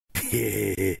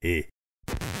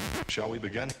Shall we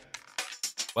begin?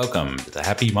 Welcome to the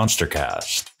Happy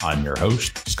MonsterCast. I'm your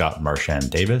host, Scott Marchand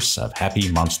Davis of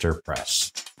Happy Monster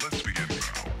Press. Let's begin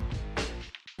now.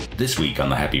 This week on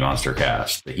the Happy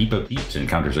MonsterCast, the Heap of Peeps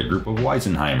encounters a group of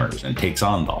Wisenheimers and takes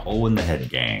on the Hole in the Head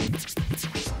gang.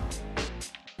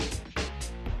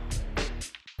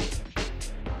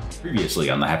 Previously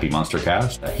on the Happy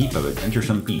MonsterCast, a heap of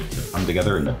adventuresome peeps have come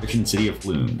together in the bitchin' city of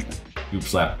Flume. Tube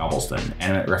Slap Gobbleston,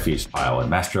 Animate Refuse Pile, and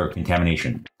Master of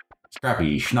Contamination.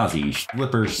 Scrappy, Schnozzy,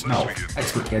 Flipper, Smelt,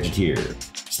 Expert Gadgeteer.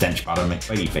 Stench Bottom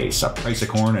McBitey Face, a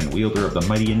Price-a-Corn and wielder of the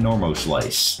mighty and Normo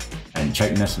Slice. And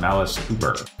Chitinous Malice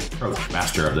Cooper, Roach,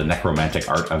 master of the necromantic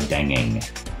art of danging.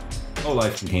 Low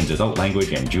Life contains adult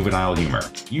language and juvenile humor.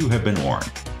 You have been warned.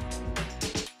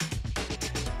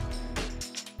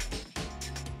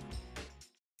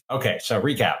 Okay, so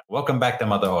recap. Welcome back to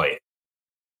Mother Oi.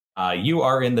 You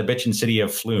are in the bitchin' city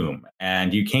of Flume,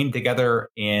 and you came together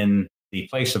in the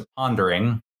place of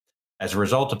pondering as a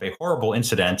result of a horrible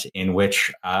incident in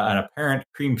which an apparent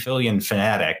Creamfillian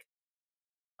fanatic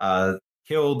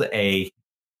killed a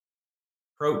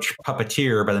Croach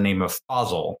puppeteer by the name of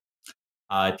Fozzel.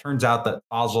 It turns out that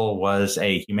Fozzel was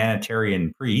a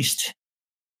humanitarian priest,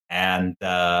 and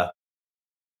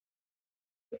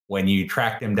when you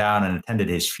tracked him down and attended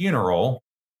his funeral,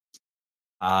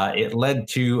 it led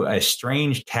to a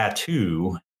strange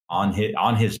tattoo on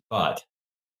his butt,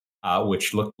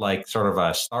 which looked like sort of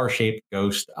a star-shaped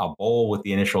ghost, a bowl with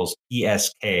the initials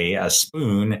PSK, a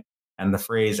spoon, and the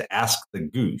phrase "Ask the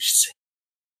Goose."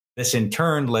 This in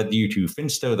turn led you to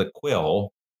Finsto the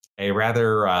Quill, a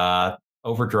rather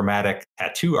overdramatic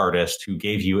tattoo artist who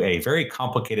gave you a very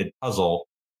complicated puzzle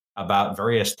about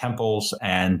various temples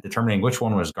and determining which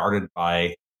one was guarded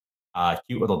by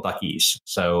cute little duckies.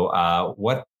 So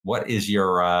what is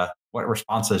your what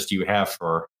responses do you have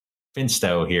for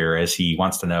Finsto here as he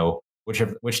wants to know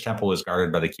which temple is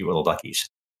guarded by the cute little duckies?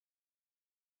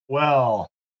 Well,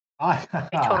 I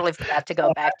totally forgot to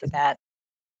go back to that.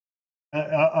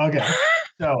 Okay.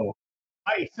 So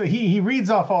he reads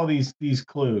off all these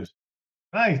clues.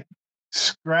 And I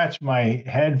scratch my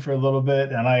head for a little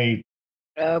bit, and I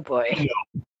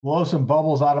blow some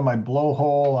bubbles out of my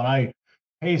blowhole, and I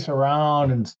pace around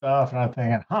and stuff, and I'm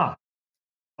thinking,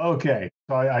 okay.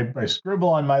 So I scribble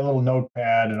on my little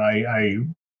notepad, and I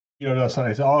this, and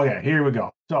I say, oh yeah, here we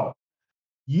go. So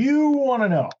you want to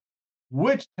know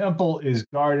which temple is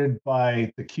guarded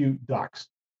by the cute ducks?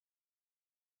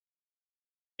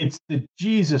 It's the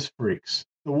Jesus Freaks,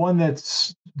 the one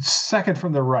that's second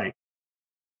from the right.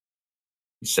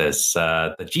 He says,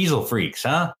 the Jeezel Freaks,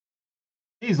 huh?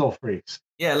 Jeezel Freaks.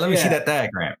 Yeah, let me see that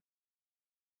diagram.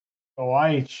 So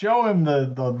I show him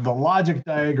the logic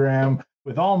diagram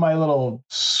with all my little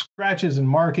scratches and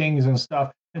markings and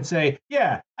stuff and say,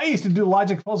 yeah, I used to do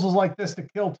logic puzzles like this to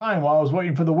kill time while I was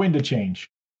waiting for the wind to change.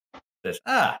 Says,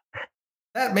 that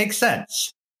makes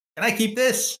sense. Can I keep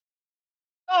this?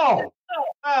 Oh,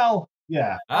 well,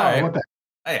 yeah. All right. What the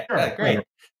Hey, sure, great. Sure.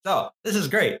 So this is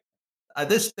great.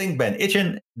 This thing's been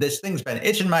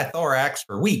itching my thorax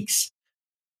for weeks.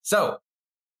 So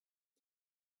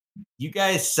you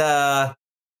guys,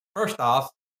 first off,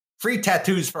 free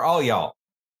tattoos for all y'all.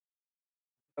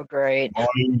 Oh, great.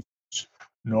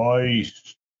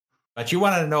 Nice. But you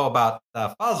wanted to know about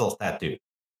Fozzel's tattoo.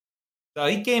 So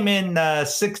he came in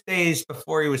 6 days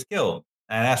before he was killed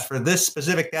and asked for this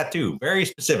specific tattoo, very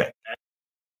specific.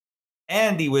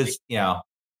 And he was,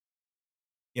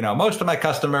 most of my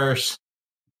customers,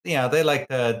 they like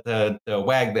to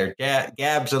wag their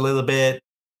gabs a little bit.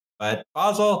 But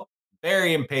Fozzel,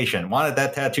 very impatient, wanted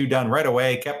that tattoo done right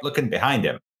away, kept looking behind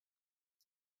him.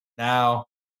 Now,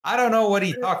 I don't know what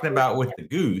he's talking about with the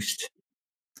goose,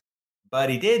 but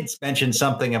he did mention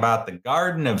something about the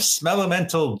Garden of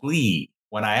Smellemental Glee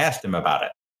when I asked him about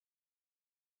it.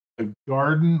 The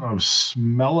Garden of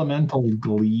Smellemental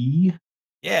Glee?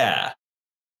 Yeah.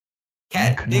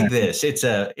 Can't dig this. It's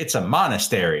a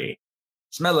monastery.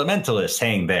 Smellementalists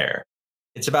hang there.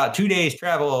 It's about 2 days'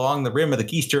 travel along the rim of the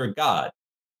Keister of God.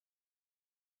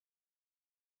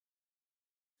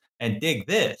 And dig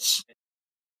this. A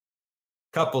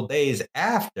couple days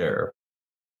after,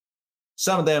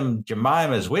 some of them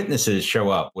Jemima's witnesses show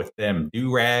up with them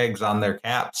do-rags on their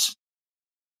caps.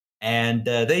 And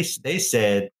they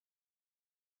said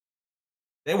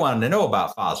they wanted to know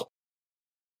about Fozzel.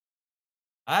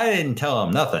 I didn't tell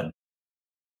them nothing.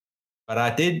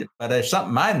 But there's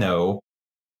something I know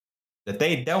that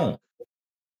they don't.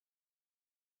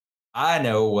 I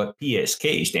know what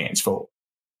PSK stands for.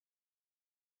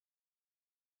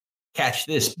 Catch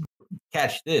this,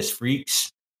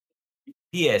 freaks.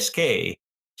 PSK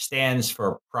stands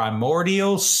for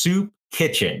Primordial Soup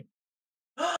Kitchen.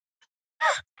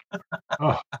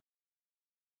 Oh,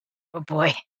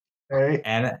 boy. okay.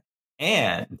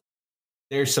 And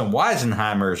there's some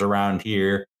Wisenheimers around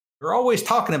here. They're always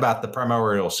talking about the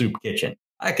Primordial Soup Kitchen.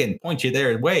 I can point you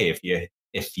their way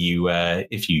if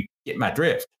you get my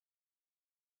drift.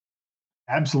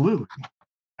 Absolutely.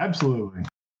 Absolutely.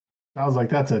 Sounds like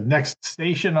that's a next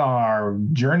station on our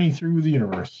journey through the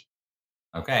universe.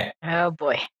 Okay. Oh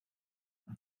boy.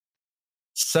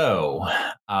 So,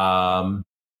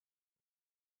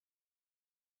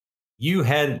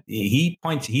 he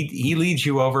leads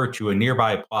you over to a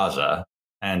nearby plaza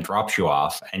and drops you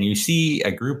off, and you see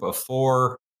a group of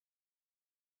 4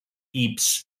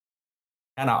 peeps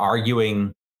kind of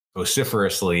arguing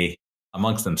vociferously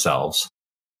amongst themselves.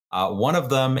 One of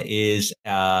them is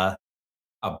a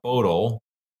Bodil.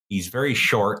 He's very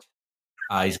short.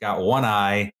 He's got one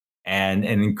eye and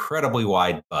an incredibly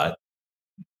wide butt.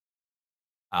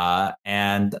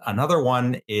 And another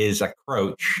one is a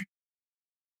Croach.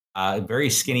 Very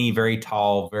skinny, very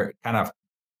tall, very kind of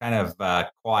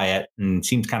quiet, and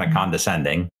seems kind of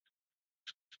condescending.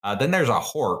 Then there's a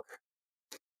Hork,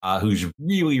 who's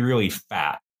really, really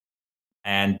fat,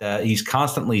 and he's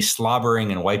constantly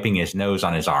slobbering and wiping his nose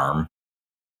on his arm.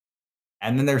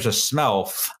 And then there's a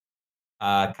Smelf,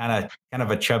 kind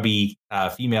of a chubby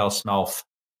female Smelf,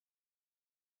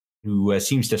 who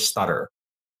seems to stutter.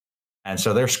 And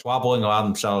so they're squabbling about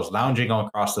themselves, lounging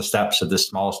across the steps of this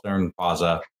small stone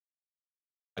plaza.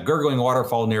 A gurgling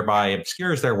waterfall nearby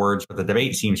obscures their words, but the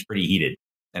debate seems pretty heated.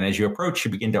 And as you approach,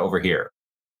 you begin to overhear.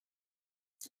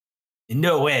 In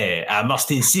no way, I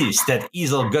must insist that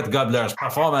Easel Gut Gobbler's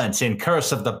performance in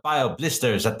Curse of the Bile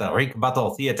Blisters at the Rick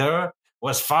Battle Theatre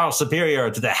was far superior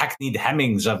to the hackneyed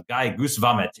hemmings of Guy Goose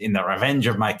Vomit in The Revenge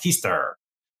of My Keister,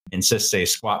 insists a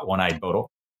squat, one-eyed Bodil.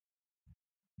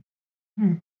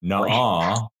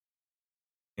 Nuh-uh,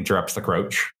 interrupts the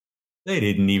Croach. They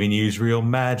didn't even use real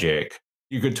magic.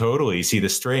 You could totally see the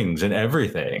strings and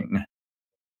everything.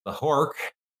 The Hork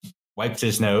wipes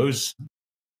his nose.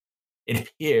 It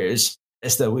appears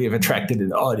as though we have attracted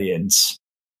an audience.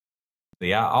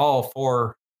 All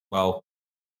 4,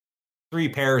 3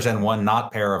 pairs and 1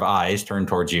 not pair of eyes turn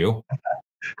towards you.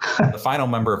 The final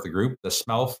member of the group, the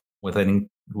Smelf,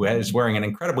 who is wearing an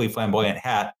incredibly flamboyant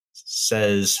hat,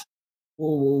 says,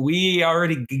 we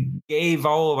already gave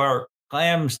all of our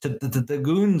clams to the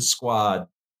goon squad.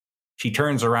 She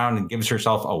turns around and gives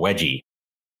herself a wedgie.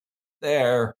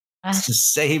 There,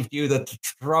 saved you the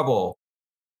trouble.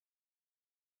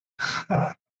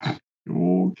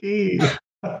 Okay.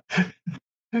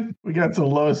 We got some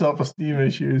low self-esteem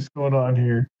issues going on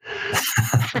here.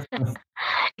 It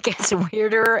gets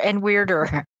weirder and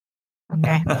weirder.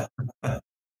 Okay. Oh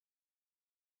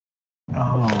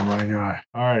my god.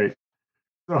 All right.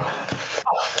 So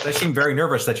they seem very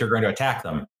nervous that you're going to attack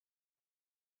them.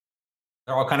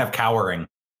 They're all kind of cowering.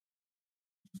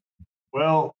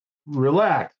 Well,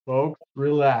 relax, folks.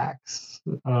 Relax.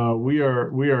 We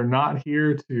are not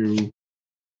here to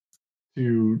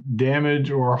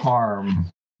damage or harm.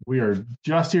 We are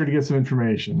just here to get some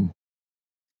information.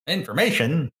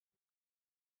 Information?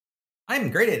 I'm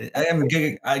great at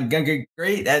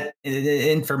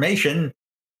information.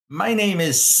 My name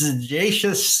is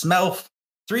Sagacious Smelf,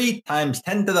 3 times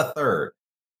 10 to the 3rd.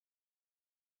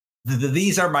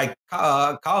 These are my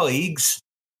colleagues.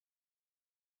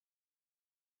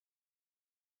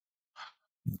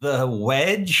 The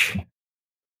Wedge,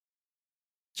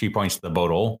 she points to the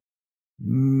Bodil.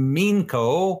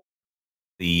 Minko,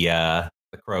 the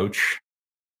Croach,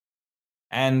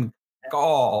 and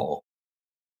Gall,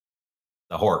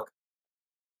 the Hork.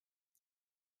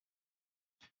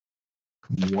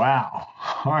 Wow.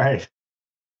 All right.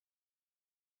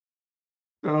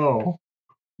 So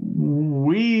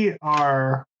we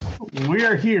are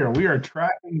here. We are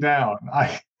tracking down.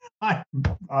 My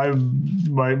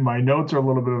notes are a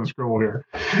little bit of a scribble here.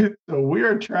 So we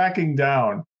are tracking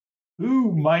down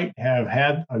who might have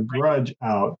had a grudge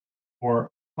out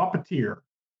for puppeteer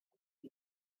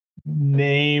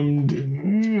named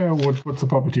what's the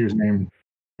puppeteer's name?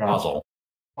 Fuzzle.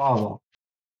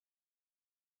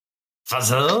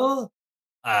 Fuzzle.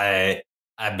 I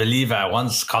believe I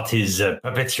once caught his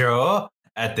puppet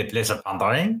at the place of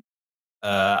pondering.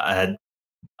 Did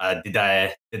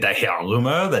I hear a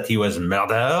rumor that he was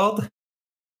murdered?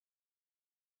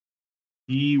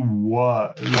 He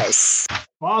was. Yes.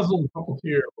 Fuzzle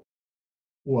puppeteer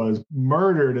was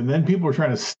murdered, and then people were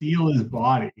trying to steal his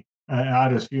body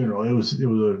at his funeral. It was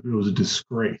a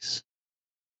disgrace.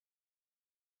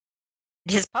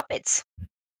 His puppets.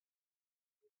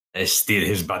 Steal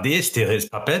his body, steal his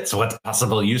puppets. What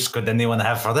possible use could anyone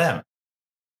have for them?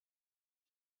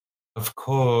 Of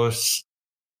course,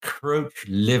 Croach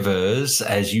livers,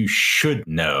 as you should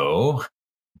know,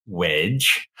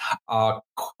 Wedge, are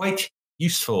quite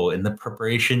useful in the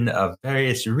preparation of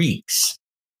various reeks.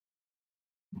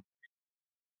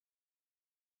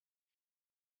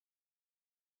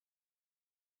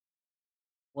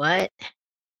 What?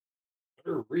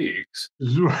 What are reeks?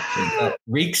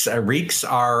 Reeks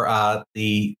are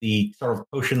the sort of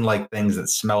potion-like things that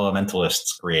smell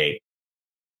elementalists create.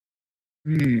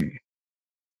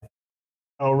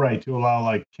 Oh, right, to allow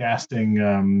like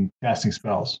casting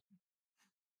spells.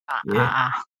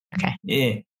 Okay.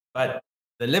 Yeah, but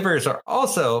the livers are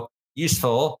also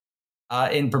useful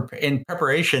in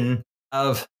preparation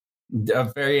of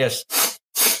various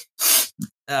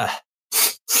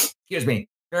excuse me,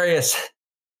 various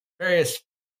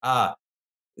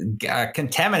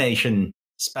contamination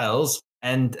spells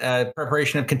and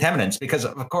preparation of contaminants, because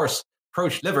of course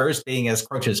Croach livers, being as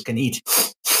Croaches can eat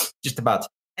just about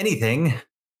anything,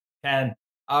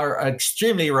 are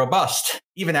extremely robust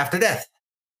even after death.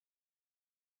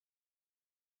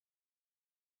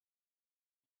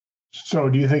 So,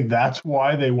 do you think that's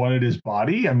why they wanted his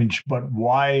body? I mean, but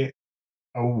why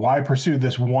pursue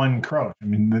this one Croach? I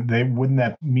mean, they wouldn't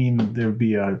that mean there'd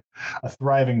be a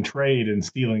thriving trade in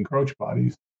stealing Croach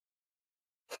bodies?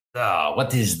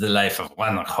 What is the life of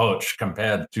one Croach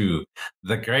compared to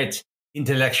the great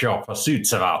intellectual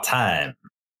pursuits of our time?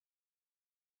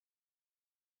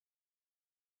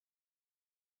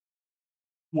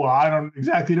 Well, I don't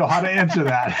exactly know how to answer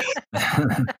that.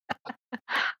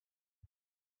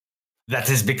 That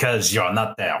is because you're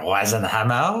not the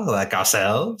Wisenheimer like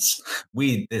ourselves.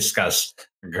 We discuss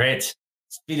great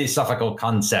philosophical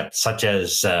concepts such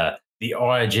as the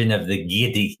origin of the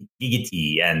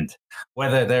deity and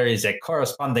whether there is a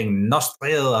corresponding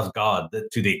nostril of God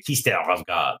to the keister of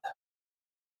God.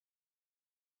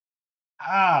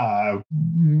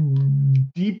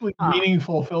 Deeply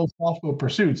meaningful philosophical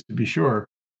pursuits, to be sure.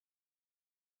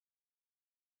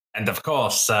 And of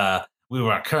course, we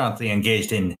were currently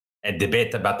engaged in a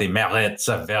debate about the merits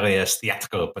of various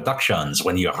theatrical productions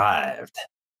when you arrived.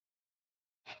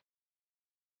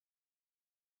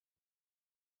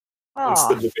 It's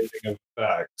the debating of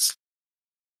facts.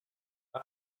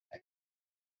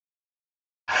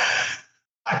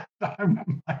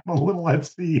 I'm a little at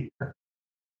sea here.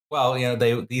 Well,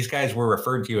 these guys were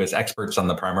referred to as experts on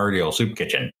the primordial soup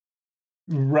kitchen.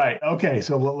 Right. Okay.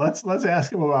 So let's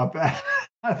ask him about that.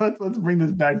 let's bring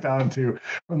this back down to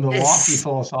from the lofty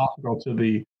philosophical to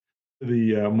the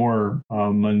more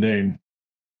mundane.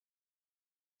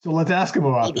 So let's ask him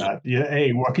about that. Yeah.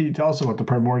 Hey, what can you tell us about the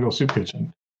primordial soup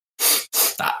kitchen?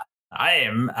 I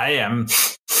am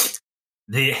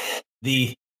the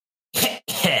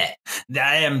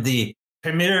I am the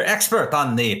premier expert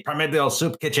on the primordial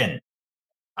soup kitchen.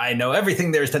 I know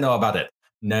everything there is to know about it.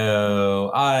 No,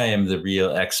 I am the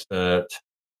real expert.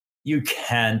 You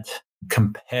can't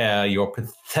compare your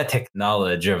pathetic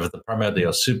knowledge of the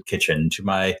primordial soup kitchen to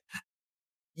my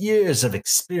years of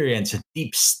experience and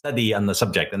deep study on the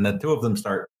subject. And the two of them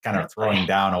start kind of throwing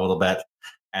down a little bit.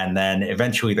 And then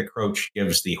eventually the Croach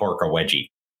gives the Hork a wedgie.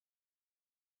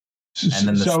 And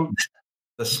then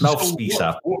the smell speaks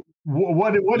up.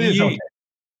 What is okay?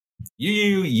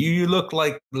 You look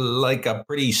like a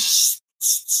pretty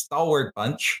stalwart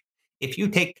bunch. If you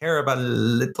take care of a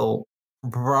little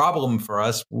problem for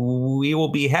us, we will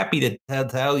be happy to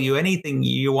tell you anything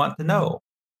you want to know.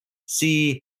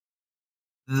 See,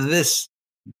 this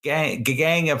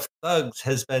gang of thugs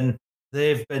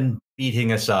they've been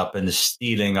beating us up and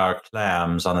stealing our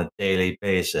clams on a daily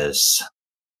basis.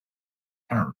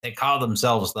 They call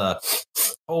themselves the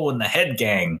Hole in the Head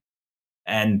Gang,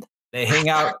 and they hang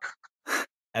out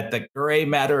at the Gray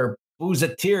Matter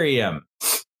Boozaterium.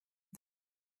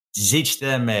 Teach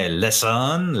them a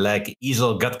lesson like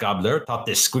Easel Gut Gobbler taught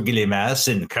the squiggly mass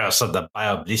in Curse of the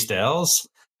Bio Blisters,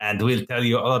 and we'll tell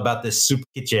you all about the soup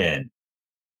kitchen.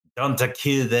 Don't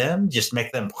kill them, just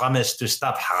make them promise to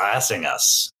stop harassing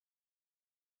us.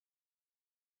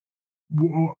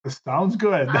 Sounds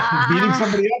good. Beating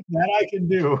somebody up, that I can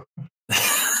do.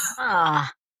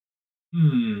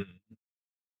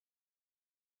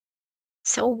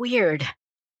 So weird.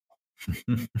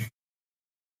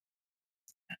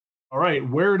 All right,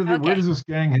 where does this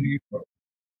gang hang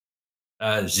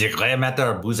out? The Gray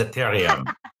Matter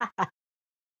Boozaterium.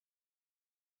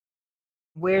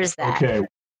 Where's that? Okay.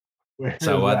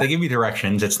 So they give you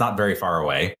directions. It's not very far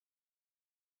away.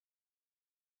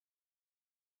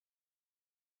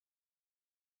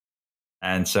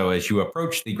 And so as you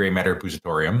approach the Gray Matter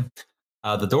Boozatorium,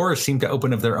 The doors seem to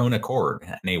open of their own accord,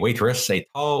 and a waitress, a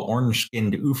tall,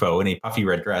 orange-skinned UFO in a puffy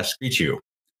red dress, greets you.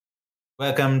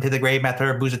 Welcome to the Grey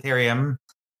Matter Boozetarium.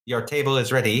 Your table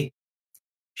is ready.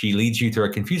 She leads you through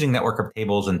a confusing network of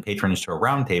tables and patrons to a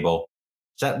round table,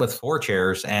 set with 4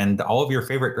 chairs, and all of your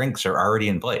favorite drinks are already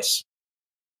in place.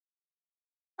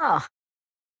 Oh.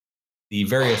 The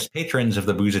various patrons of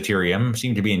the Boozetarium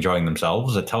seem to be enjoying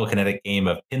themselves. A telekinetic game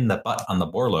of pin the butt on the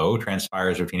Borlo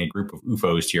transpires between a group of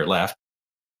UFOs to your left,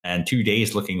 and 2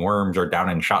 dazed-looking worms are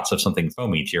downing shots of something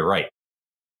foamy to your right.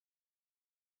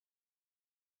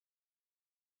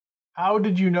 How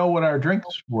did you know what our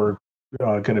drinks were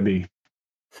going to be?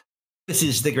 This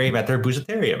is the Grey Matter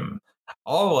Boozetarium.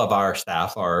 All of our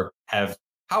staff have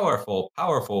powerful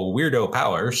weirdo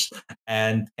powers,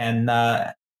 and many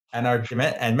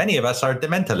of us are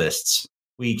dementalists.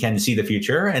 We can see the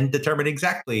future and determine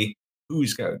exactly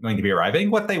who's going to be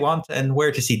arriving, what they want, and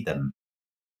where to seat them.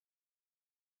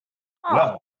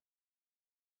 Oh.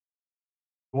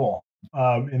 Well,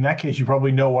 cool. In that case, you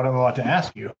probably know what I'm about to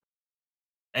ask you.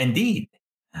 Indeed,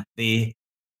 the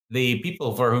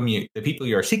people the people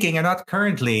you are seeking are not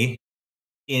currently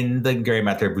in the Grey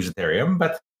Matter Boozetarium,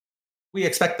 but we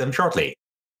expect them shortly.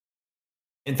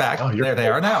 In fact, there they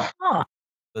are now. Huh.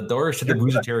 The doors to the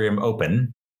Boozetarium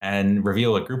open and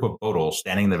reveal a group of bodals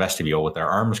standing in the vestibule with their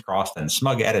arms crossed and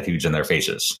smug attitudes in their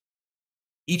faces.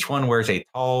 Each one wears a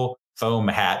tall foam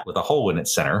hat with a hole in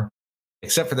its center,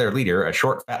 except for their leader, a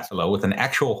short, fat fellow with an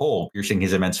actual hole piercing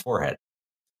his immense forehead.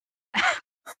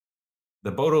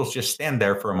 The bodals just stand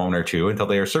there for a moment or two until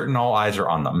they are certain all eyes are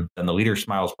on them. Then the leader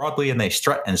smiles broadly and they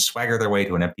strut and swagger their way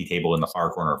to an empty table in the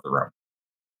far corner of the room.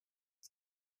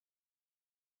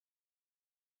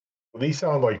 Well, these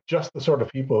sound like just the sort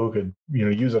of people who could,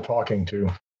 use a talking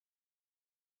to.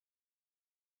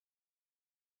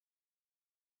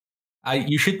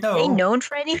 You should know. Are they known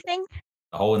for anything?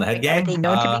 The Hole in the Head gang? Are they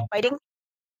known to be fighting?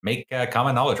 Make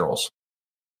common knowledge rolls.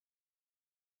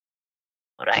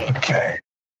 All right. Okay.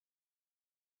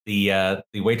 The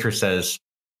waitress says,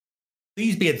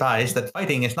 "Please be advised that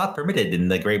fighting is not permitted in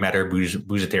the Grey Matter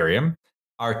Boozetarium.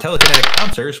 Our telekinetic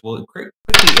bouncers will quickly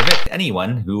evict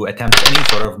anyone who attempts any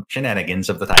sort of shenanigans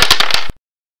of the type."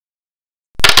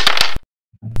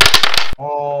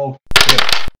 Oh,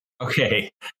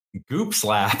 okay. Goop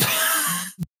slap.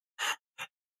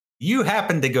 You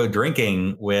happen to go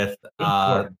drinking with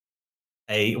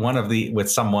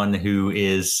someone who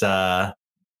is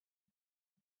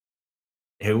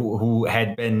who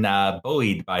had been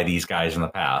bullied by these guys in the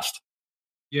past.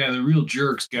 Yeah, the real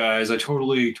jerks, guys. I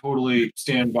totally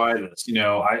stand by this.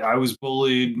 I was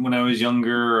bullied when I was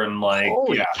younger, and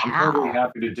Holy cow. I'm totally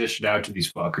happy to dish it out to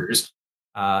these fuckers.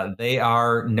 They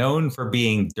are known for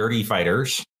being dirty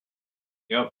fighters.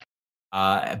 Yep.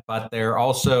 But they're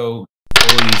also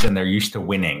bullies, and they're used to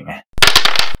winning.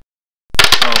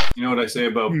 Oh, you know what I say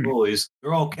about bullies?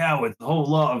 They're all cowards, the whole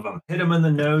lot of them. Hit them in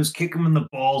the nose, kick them in the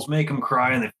balls, make them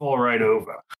cry, and they fall right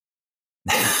over.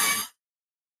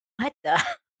 What the?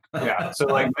 Yeah, so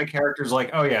my character's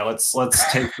like, oh yeah, let's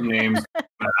take some names,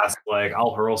 mask,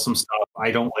 I'll hurl some stuff.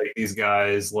 I don't like these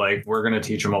guys. We're gonna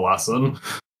teach them a lesson.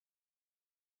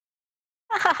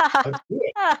 that's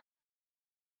good.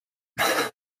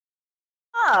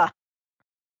 Ah.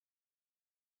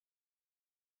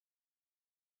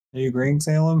 Are you agreeing,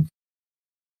 Salem?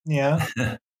 Yeah.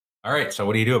 All right. So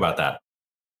what do you do about that?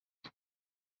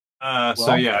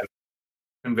 So yeah,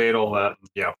 conveyed all that.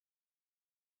 Yeah.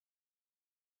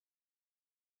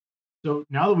 So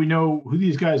now that we know who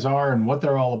these guys are and what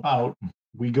they're all about,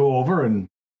 we go over and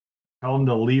tell them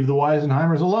to leave the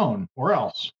Wisenheimers alone, or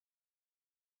else.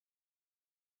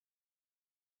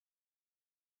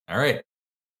 All right.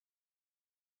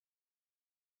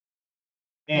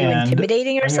 Are you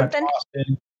intimidating or something?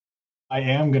 I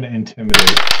am going to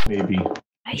intimidate, maybe.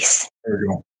 Nice. There we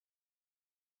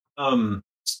go.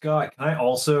 Scott, can I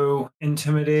also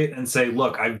intimidate and say,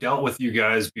 look, I've dealt with you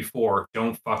guys before.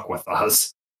 Don't fuck with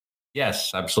us.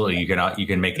 Yes, absolutely. You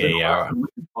can make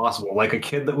possible, like a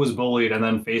kid that was bullied and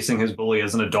then facing his bully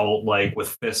as an adult,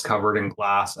 with fists covered in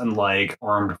glass and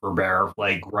armed for bear,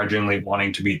 grudgingly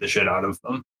wanting to beat the shit out of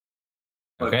them.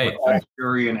 Okay. With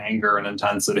fury and anger and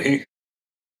intensity.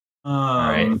 All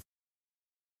right.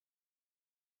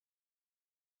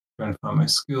 Trying to find my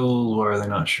skills. Why are they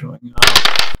not showing up?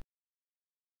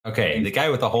 Okay, the guy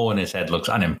with the hole in his head looks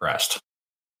unimpressed.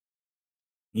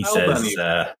 He says, you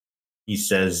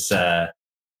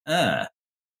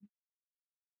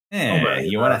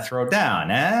want to throw down,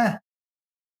 huh?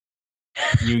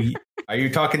 Are you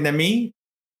talking to me?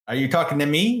 Are you talking to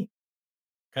me?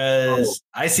 Because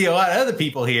I see a lot of other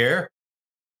people here,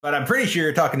 but I'm pretty sure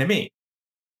you're talking to me.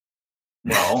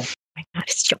 Well, my God,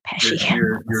 it's Joe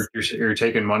Pesci. you're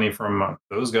taking money from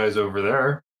those guys over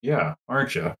there, yeah,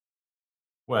 aren't you?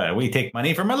 Well, we take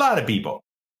money from a lot of people.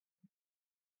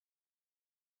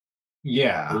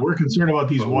 Yeah, We're concerned about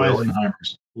these But really?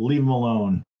 Wisenheimers. Leave them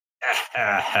alone.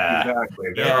 exactly.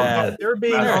 Yeah, They're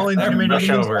being all they're intimidating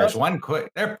and pushovers. stuff.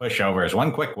 They're pushovers.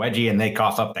 One quick wedgie, and they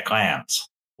cough up the clams.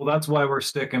 Well, that's why we're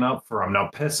sticking up for them. Now,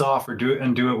 piss off or do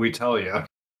what we tell you.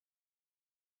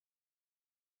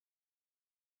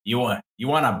 You want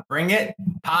to bring it,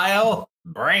 Kyle?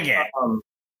 Bring it.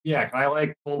 Yeah, can I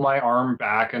like pull my arm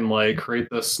back and like create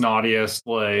the snottiest,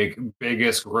 like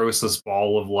biggest, grossest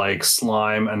ball of like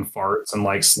slime and farts and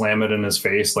like slam it in his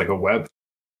face like a whip?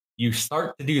 You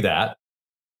start to do that,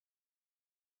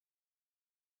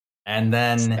 and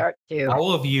then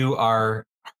all of you are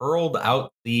hurled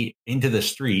into the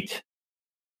street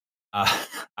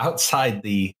outside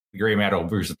the Grey Meadow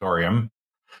Brusatorium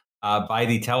by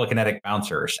the telekinetic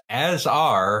bouncers, as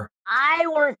are I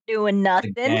weren't doing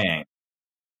nothing. the gang.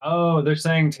 Oh, they're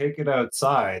saying take it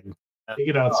outside. Take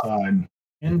it outside.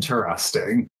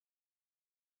 Interesting.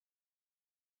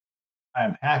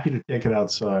 I'm happy to take it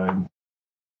outside.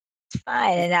 It's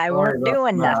fine, and I weren't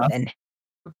doing nothing.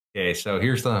 Okay, so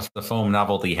here's the foam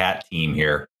novelty hat team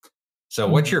here. So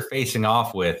what you're facing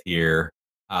off with here,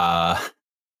 with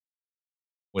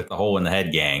the hole in the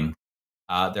head gang,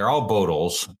 they're all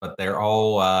Bodles, but they're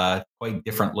all quite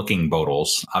different looking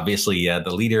Bodles. Obviously, the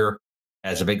leader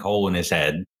has a big hole in his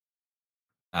head.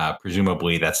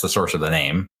 Presumably, that's the source of the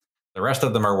name. The rest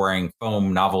of them are wearing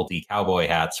foam novelty cowboy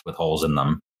hats with holes in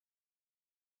them.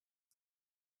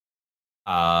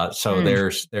 So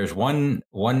there's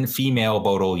one female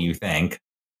Bodle, you think.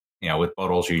 With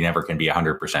Bodles, you never can be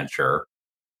 100% sure.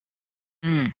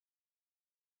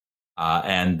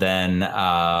 And then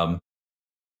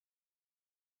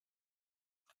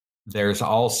there's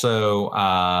also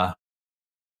a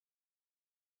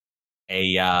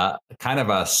kind of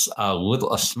a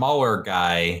smaller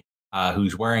guy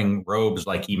who's wearing robes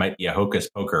like he might be a hocus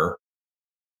poker.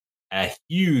 A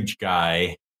huge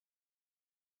guy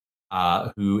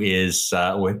who is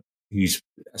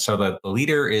the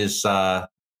leader is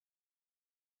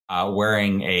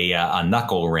wearing a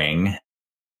knuckle ring.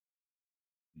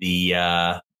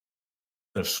 The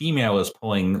female is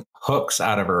pulling hooks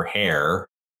out of her hair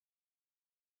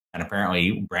and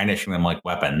apparently brandishing them like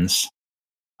weapons.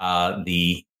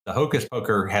 The hocus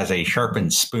poker has a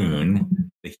sharpened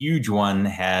spoon. The huge one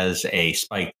has a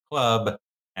spiked club,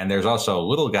 and there's also a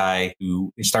little guy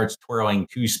who starts twirling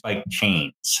 2 spiked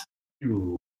chains.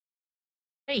 Ooh.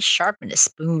 Very sharpened a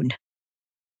spoon.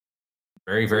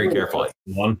 Very, very carefully.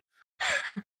 One.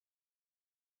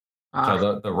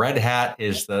 So the red hat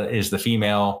is the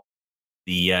female.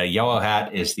 The yellow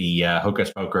hat is the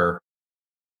hocus poker.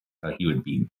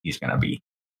 He's going to be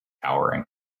cowering.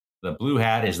 The blue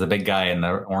hat is the big guy, and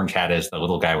the orange hat is the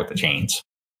little guy with the chains.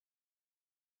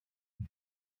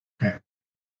 Okay.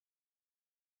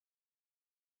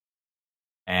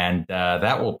 And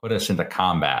that will put us into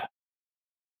combat.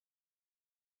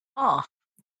 Oh.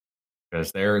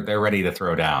 Because they're ready to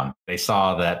throw down. They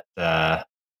saw that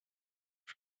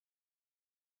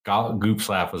Goop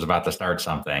Slap was about to start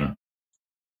something,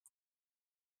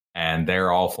 and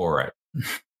they're all for it.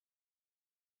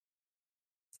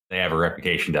 They have a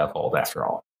reputation to uphold, after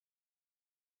all.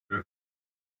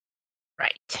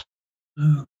 Right.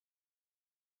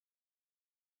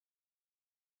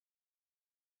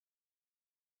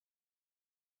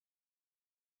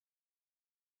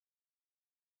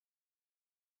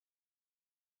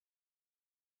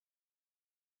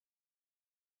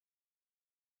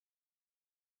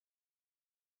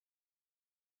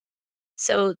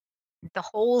 So the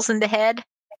holes in the head,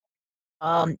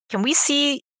 can we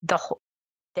see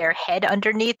their head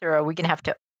underneath, or are we going to have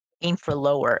to aim for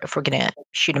lower if we're going to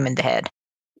shoot them in the head?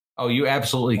 Oh, you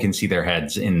absolutely can see their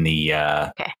heads in the...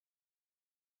 Okay.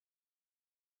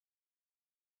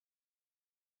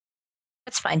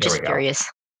 That's fine, just curious.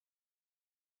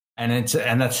 And that's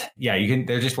you can.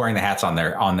 They're just wearing the hats on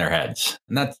their heads,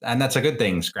 and that's a good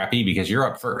thing, Scrappy, because you're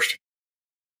up first.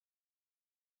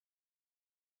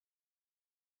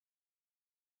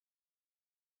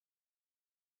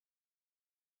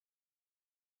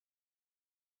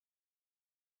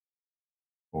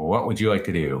 What would you like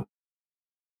to do?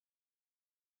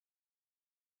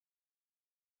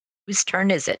 Whose turn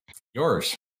is it?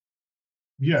 Yours.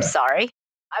 Yeah. I'm sorry.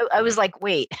 I was like,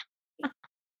 wait.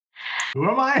 Who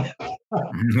am I?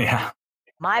 Yeah.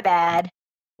 My bad.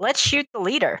 Let's shoot the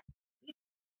leader.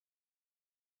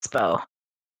 Spo.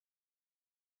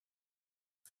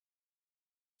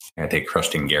 I take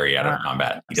Trusting Gary out of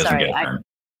combat. He doesn't sorry, get a turn.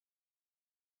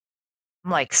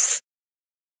 I'm like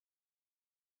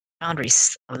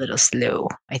Foundry's a little slow.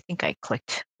 I think I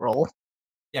clicked roll.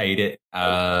 Yeah, you did.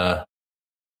 I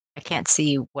can't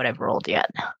see what I've rolled yet.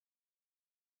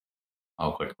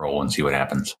 I'll click roll and see what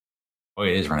happens. Oh,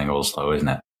 it is running a little slow, isn't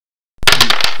it?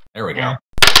 There we go.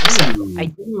 So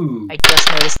I just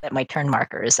noticed that my turn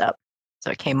marker is up.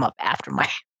 So it came up after my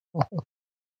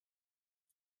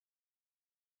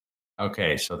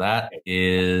Okay, so that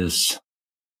is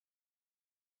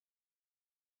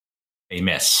a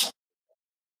miss.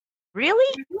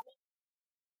 Really?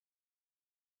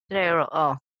 Did I roll?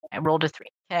 Oh, I rolled a 3.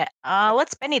 Okay.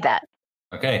 Let's Benny that.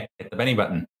 Okay, hit the Benny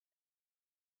button.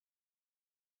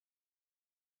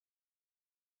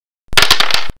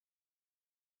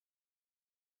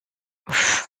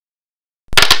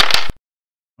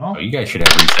 Oh, you guys should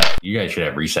have reset. You guys should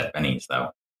have reset bennies,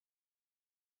 though.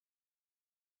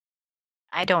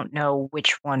 I don't know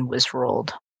which one was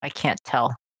rolled. I can't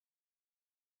tell.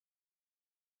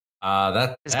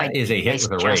 That is a hit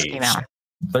with a raise.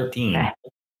 13. Okay.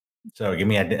 So give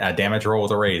me a damage roll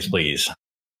with a raise, please.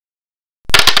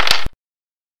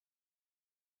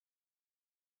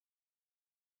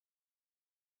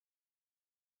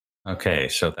 Okay,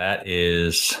 so that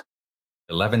is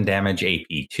 11 damage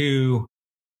AP2.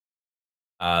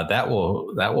 That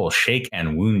will shake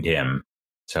and wound him.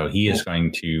 So he is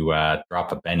going to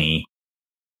drop a Benny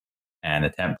and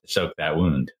attempt to soak that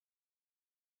wound.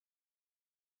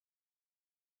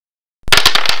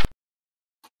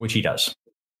 Which he does.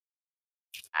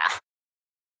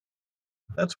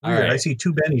 That's weird. Right. I see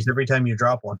 2 bennies every time you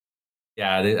drop one.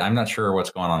 Yeah, I'm not sure what's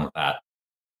going on with that.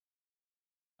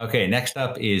 Okay, next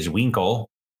up is Winkle,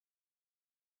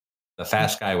 the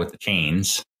fast guy with the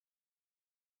chains.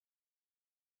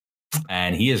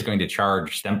 And he is going to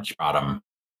charge Stench Bottom,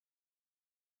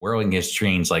 whirling his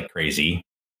chains like crazy.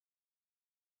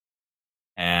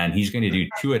 And he's going to do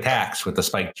 2 attacks with the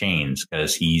spiked chains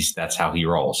because that's how he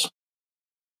rolls.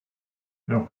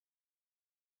 No.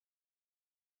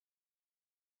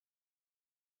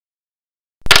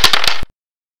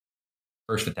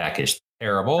 First attack is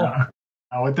terrible.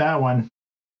 Not with that one.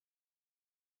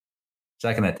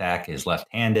 Second attack is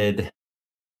left-handed.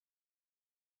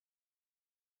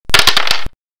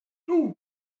 Ooh.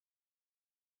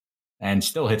 And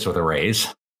still hits with a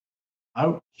raise.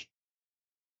 Ouch.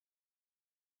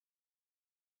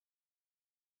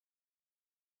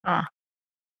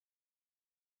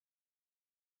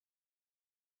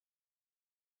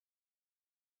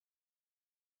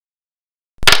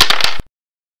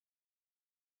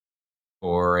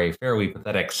 For a fairly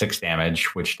pathetic 6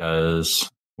 damage, which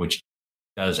does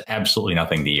absolutely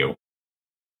nothing to you.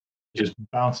 Just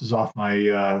bounces off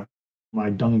my my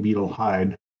dung beetle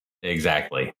hide.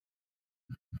 Exactly.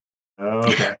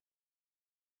 Okay.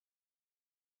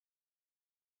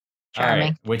 All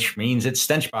right, which means it's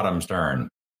Stench Bottom's turn.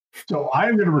 So I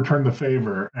am going to return the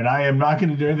favor, and I am not going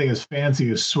to do anything as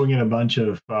fancy as swinging a bunch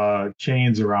of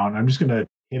chains around. I'm just going to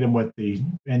hit him with the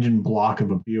engine block of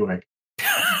a Buick.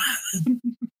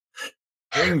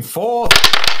 Bring forth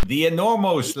the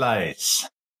enormo slice.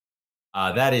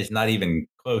 That is not even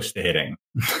close to hitting.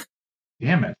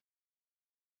 Damn it.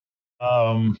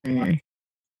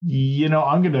 You know,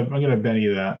 I'm gonna Benny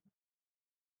that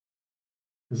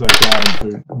because I got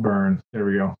him to burn. There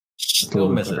we go. Still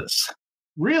misses.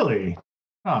 Really?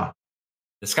 Huh.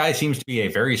 This guy seems to be a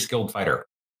very skilled fighter.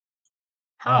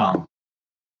 Oh.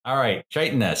 All right,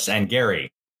 Chitinous and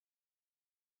Gary.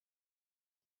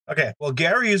 Okay, well,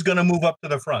 Gary is going to move up to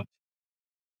the front.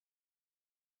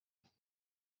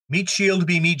 Meat shield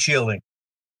be meat shielding.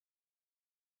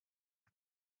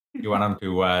 You want him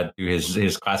to do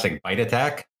his classic bite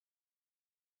attack?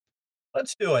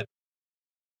 Let's do it.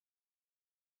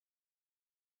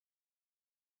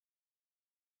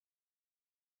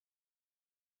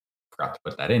 Forgot to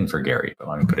put that in for Gary, but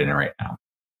let me put it in right now.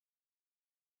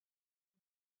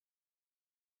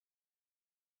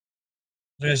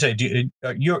 I was going to say,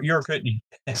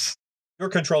 you're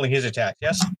controlling his attack,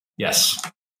 yes? Yes.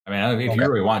 I mean, if you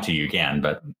really want to, you can,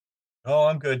 but... Oh,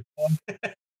 I'm good.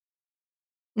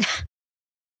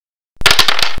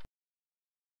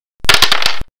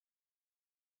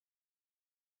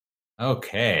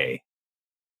 Okay.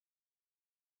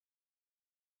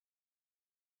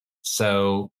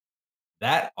 So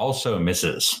that also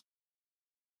misses.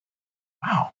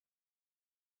 Wow.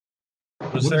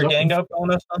 Was there a gang up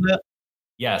bonus on that?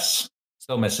 Yes.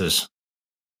 Still misses.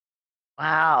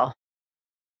 Wow.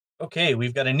 Okay,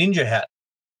 we've got a ninja hat.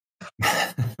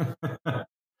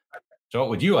 So what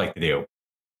would you like to do?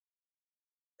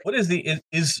 What is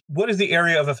the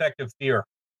area of effective fear?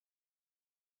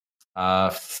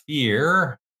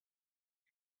 Fear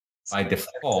by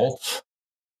default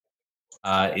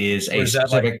is Or a is that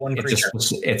like specific. one It's creature?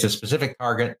 it's a specific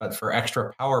target, but for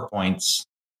extra power points,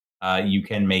 you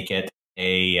can make it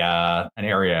an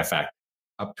area effect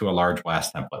up to a large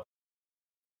blast template.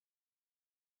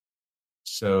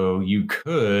 So you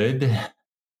could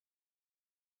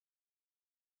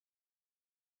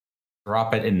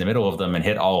drop it in the middle of them and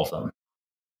hit all of them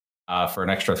for an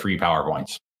extra 3 power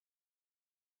points.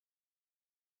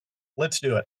 Let's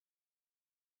do it.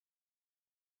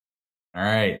 All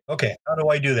right. Okay, how do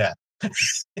I do that?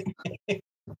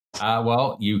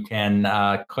 Well, you can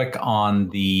click on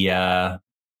the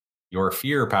your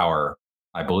fear power.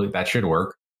 I believe that should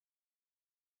work.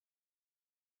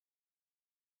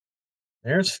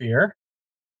 There's fear.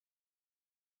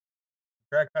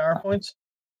 Track PowerPoints.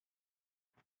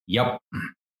 Yep.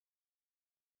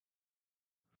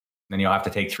 Then you'll have to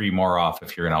take 3 more off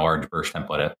if you're in a large burst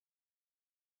template it.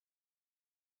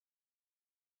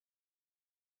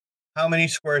 How many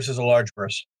squares is a large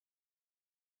burst?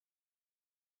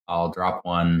 I'll drop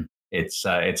one. It's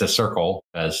a circle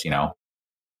because, you know.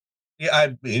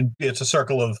 Yeah, it's a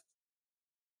circle of.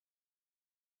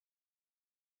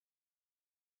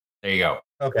 There you go.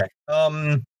 Okay.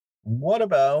 What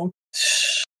about?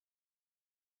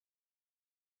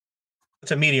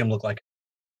 What's a medium look like?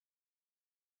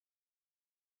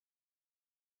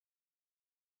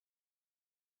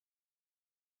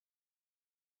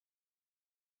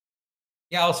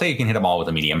 Yeah, I'll say you can hit them all with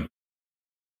a medium.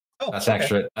 Oh, That's okay.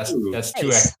 extra. That's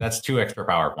Nice. That's 2 extra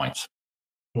power points.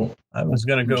 I was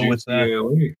gonna go with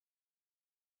that.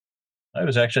 I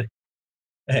was actually.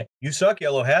 Hey, you suck,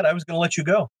 Yellow Hat. I was gonna let you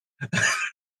go.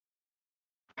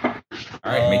 All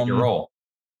right, make your roll.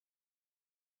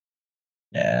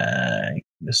 Yeah, I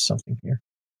missed something here.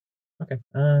 Okay.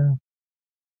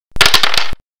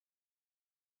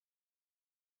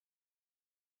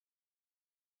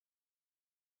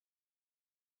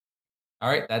 All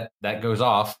right, that goes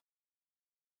off.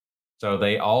 So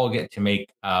they all get to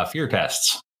make fear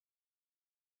tests.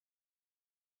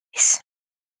 Nice.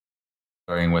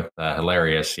 Starting with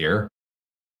Hilarious here.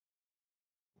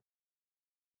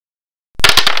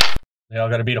 They all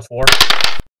got to beat a 4.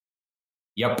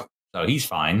 Yep. So he's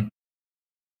fine.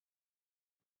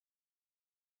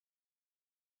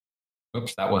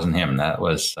 Oops, that wasn't him.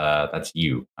 That's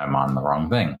you. I'm on the wrong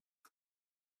thing.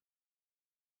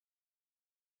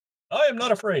 I am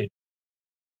not afraid.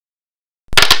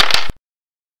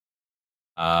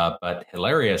 But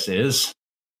Hilarious is.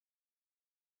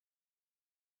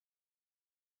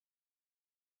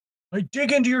 I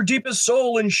dig into your deepest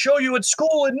soul and show you at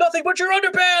school in nothing but your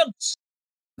underpants.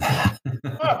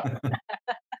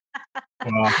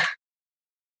 Well,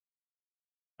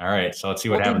 All right, so let's see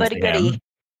what Oldie happens buddy to him. goodie.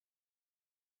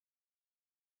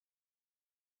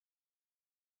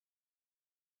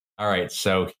 All right,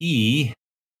 so he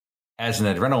has an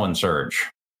adrenaline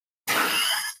surge. Oh,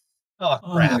 Oh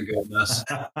crap. my goodness.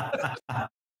 That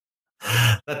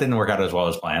didn't work out as well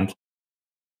as planned.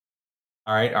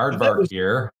 All right, Aardvark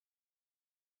here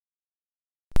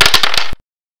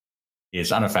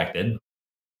is unaffected.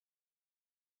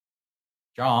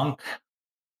 Jonk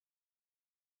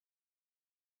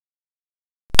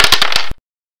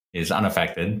is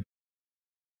unaffected.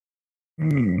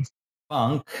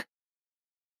 Funk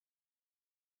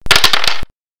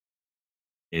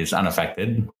is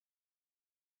unaffected.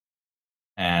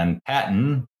 And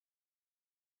Patton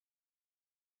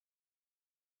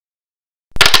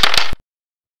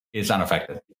is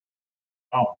unaffected.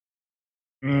 oh.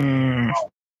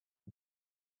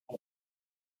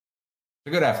 It's a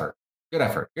good effort. Good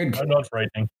effort. Good I'm not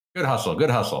frightening. good hustle.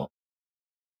 Good hustle.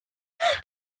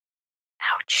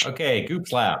 Ouch. Okay, Goop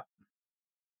Slap.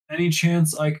 Any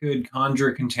chance I could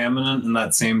conjure contaminant in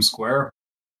that same square?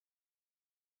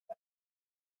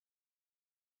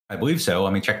 I believe so.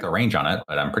 Let me check the range on it,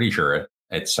 but I'm pretty sure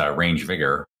it's range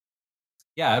vigor.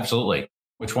 Yeah, absolutely.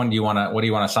 Which one do you want to? What do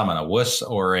you want to summon? A wuss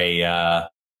or a?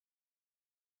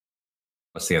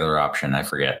 What's the other option? I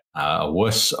forget. A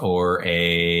wuss or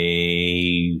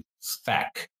a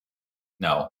feck?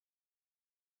 No.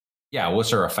 Yeah, a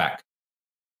wuss or a feck.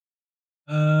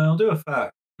 I'll do a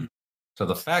fact. So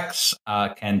the fecks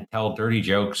can tell dirty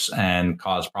jokes and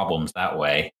cause problems that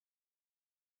way.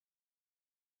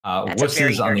 That's a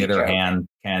very Wusses, on the dirty other joke.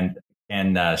 hand,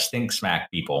 can stink smack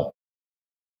people.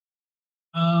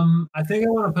 I think I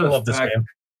want to I put love a this fact.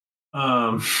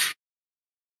 game.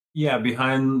 Yeah,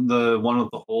 behind the one with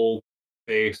the whole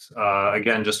face.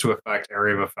 Again, just to affect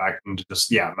area of effect and to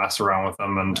just mess around with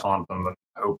them and taunt them and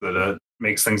hope that it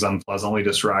makes things unpleasantly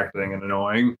distracting and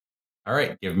annoying. All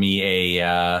right, give me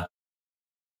a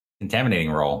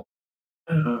contaminating roll.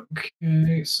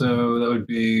 Okay, so that would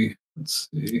be, let's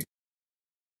see,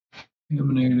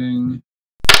 emanating.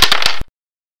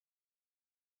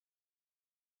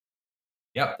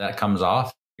 Yep, that comes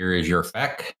off. Here is your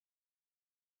feck.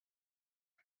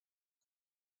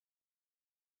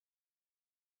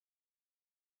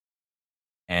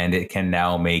 And it can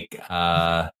now make,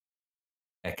 it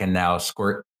can now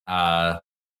squirt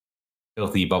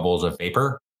filthy bubbles of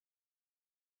vapor.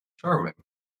 Charming.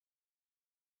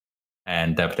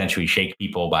 And potentially shake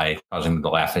people by causing them to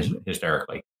laugh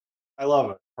hysterically. I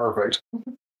love it. Perfect.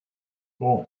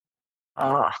 Cool.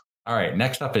 All right,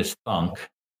 next up is Thunk,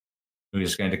 who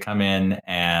is going to come in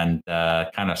and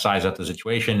kind of size up the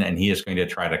situation, and he is going to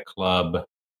try to club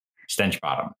Stench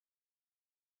Bottom.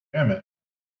 Damn it.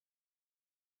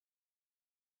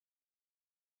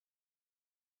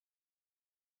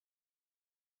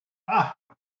 Ah.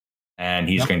 And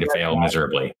he's going to fail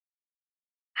miserably.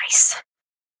 Nice.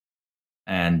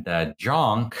 And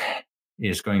Jonk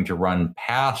is going to run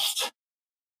past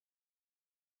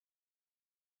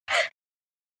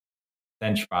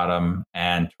Stench Bottom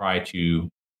and try to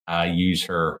use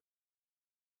her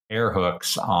air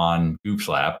hooks on Goop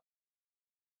Slap.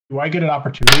 Do I get an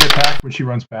opportunity attack when she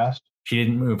runs past? She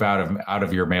didn't move out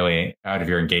of your melee, out of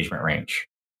your engagement range.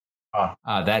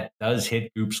 That does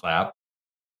hit Goop Slap,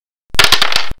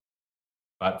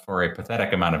 but for a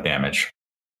pathetic amount of damage.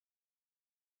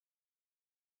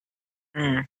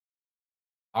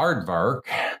 Aardvark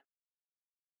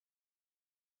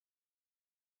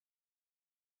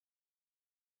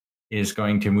is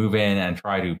going to move in and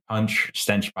try to punch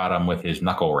Stench Bottom with his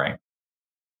knuckle ring.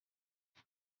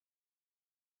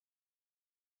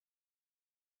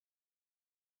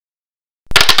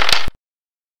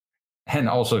 And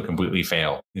also completely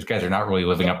fail. These guys are not really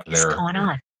living up to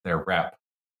their rep.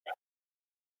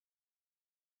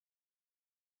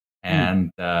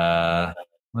 And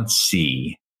let's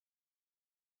see.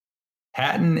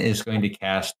 Patton is going to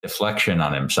cast Deflection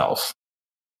on himself.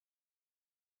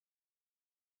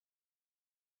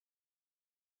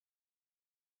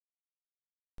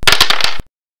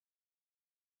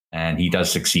 And he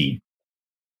does succeed.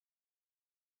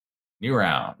 New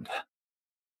round.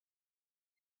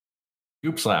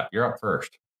 Goop Slap, you're up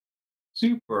first.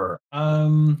 Super.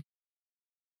 I'm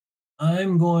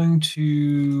going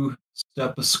to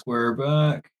step a square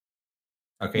back.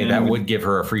 Okay, that would give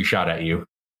her a free shot at you.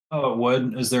 Oh, it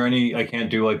would? Is there any, I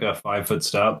can't do like a 5-foot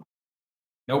step?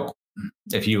 Nope.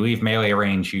 If you leave melee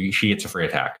range, she gets a free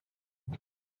attack.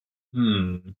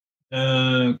 Okay.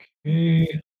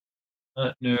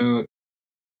 No.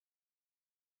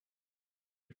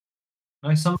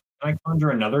 Can I conjure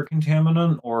another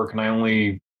contaminant, or can I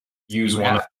only use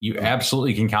one? You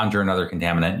absolutely can conjure another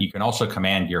contaminant. You can also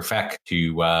command your feck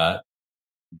to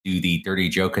do the dirty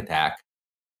joke attack.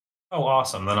 Oh,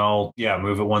 awesome. Then I'll,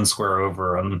 move it one square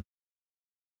over and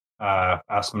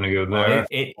ask them to go there. Well,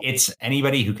 it's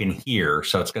anybody who can hear,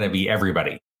 so it's going to be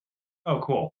everybody. Oh,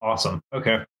 cool. Awesome.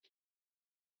 Okay.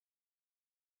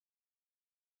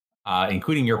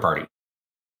 Including your party.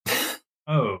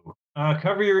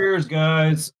 Cover your ears,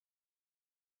 guys.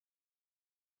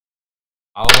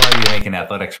 I'll allow you to make an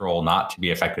athletics roll not to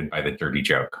be affected by the dirty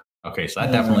joke. Okay, so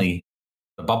that definitely,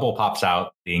 the bubble pops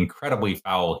out, the incredibly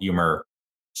foul humor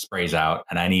sprays out,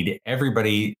 and I need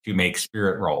everybody to make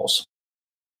spirit rolls.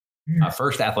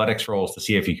 First, athletics rolls to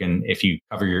see if you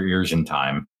cover your ears in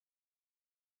time.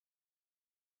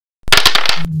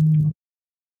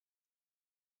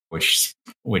 Which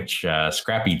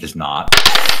Scrappy does not.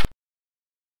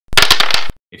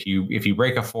 If you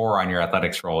break a 4 on your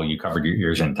athletics roll, you covered your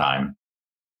ears in time.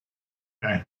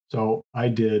 Okay, so I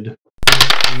did.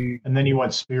 And then you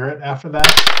want spirit after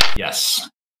that? Yes.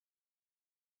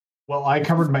 Well, I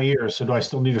covered my ears, so do I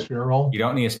still need a spirit roll? You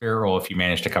don't need a spirit roll if you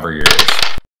manage to cover your ears.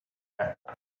 Okay.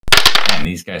 Man,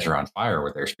 these guys are on fire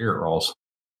with their spirit rolls.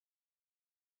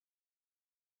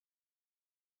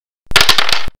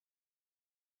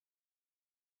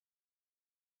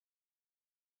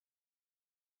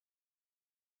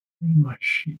 My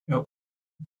sheet. Oh,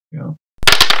 yeah.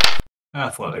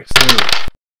 Athletics.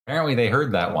 Apparently, they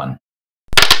heard that one.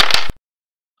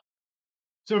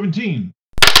 17.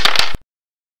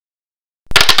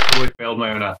 Totally failed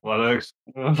my own athletics.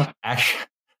 Actually,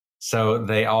 so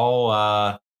they all.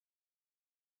 I'm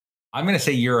going to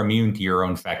say you're immune to your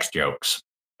own Fex jokes.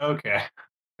 Okay,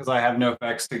 because I have no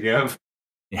Fex to give.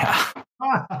 Yeah.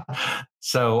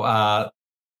 So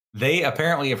they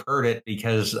apparently have heard it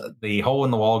because the Hole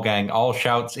in the Wall gang all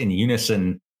shouts in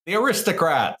unison, "The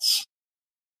aristocrats!"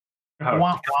 Wah,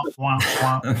 wah, wah,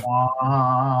 wah,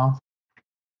 wah.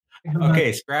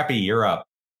 Okay, Scrappy, you're up.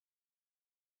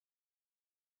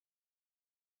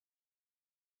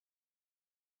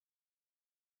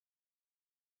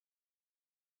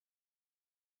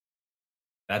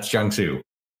 That's Jung Soo.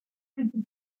 Who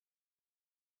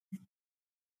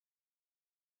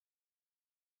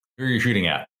are you shooting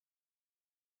at?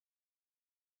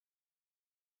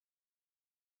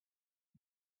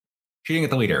 Shooting at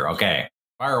the leader. Okay.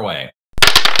 Fire away.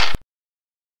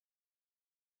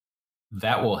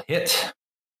 That will hit.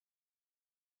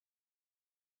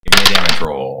 Give me a damage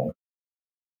roll.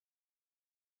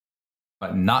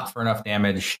 But not for enough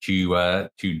damage to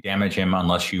damage him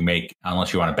unless you want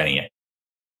to Benny it.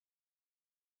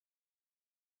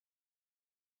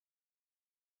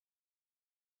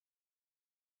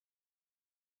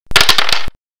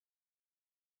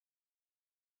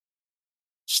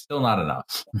 Still not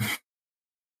enough.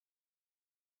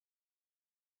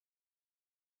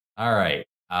 All right.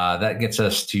 That gets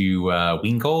us to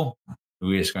Winkle,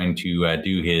 who is going to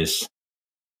do his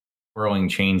whirling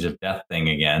chains of death thing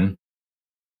again.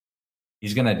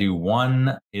 He's going to do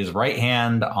his right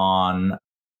hand on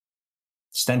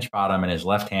Stench Bottom and his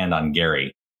left hand on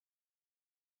Gary.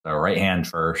 So right hand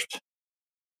first.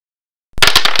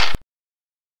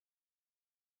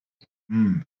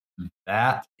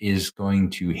 That is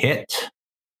going to hit.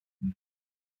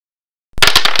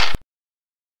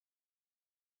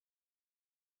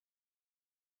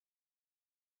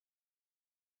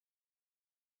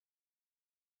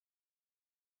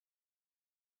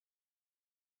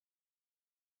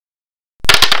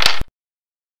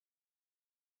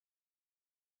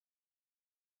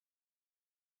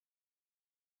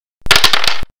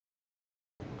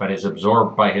 But is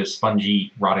absorbed by his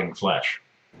spongy, rotting flesh.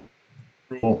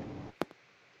 Cool.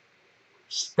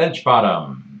 Stench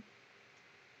Bottom.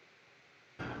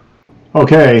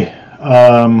 Okay.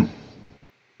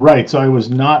 Right. So I was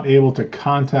not able to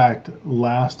contact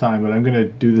last time, but I'm going to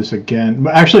do this again.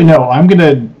 But actually, no, I'm going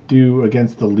to do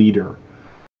against the leader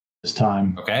this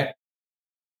time. Okay.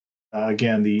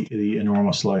 Again, the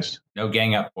enormous slice. No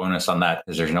gang up bonus on that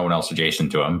because there's no one else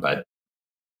adjacent to him, but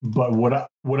would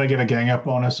I get a gang up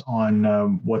bonus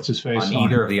on what's his face? On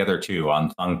either of the other two,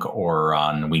 on Thunk or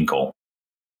on Winkle.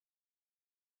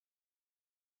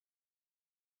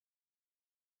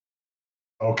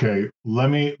 Okay, let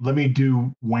me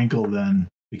do Winkle then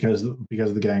because of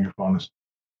the gang up bonus.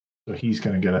 So he's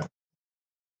gonna get it.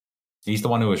 He's the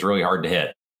one who was really hard to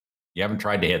hit. You haven't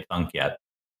tried to hit Thunk yet.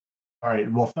 All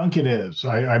right, well Thunk it is.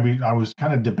 I mean I was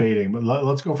kind of debating, but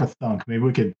let's go for Thunk. Maybe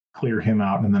we could clear him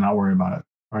out and then not worry about it.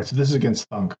 All right, so this is against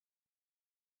Thunk.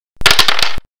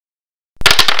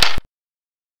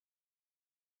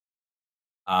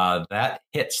 That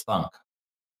hits Thunk.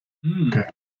 Okay.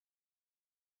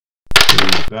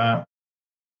 That.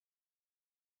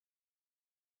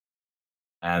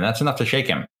 And that's enough to shake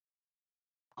him.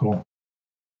 Cool.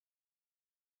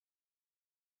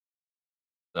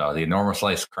 So the enormous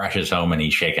slice crashes home and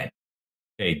he's shaken.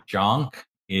 Okay, Jonk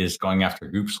is going after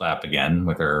Goop Slap again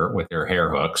with her hair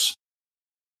hooks.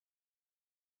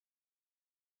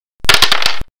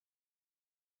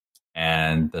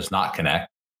 And does not connect.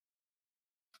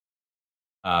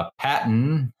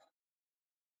 Patton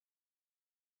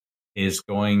is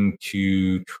going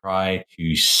to try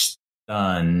to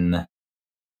stun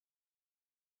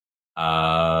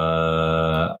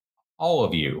all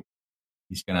of you.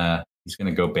 He's gonna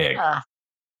go big.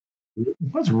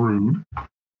 That's rude.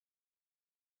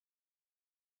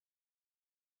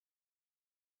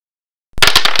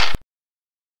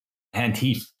 And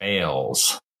he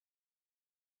fails.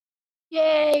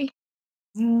 Yay!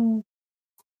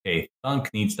 Okay,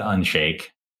 Thunk needs to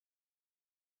unshake.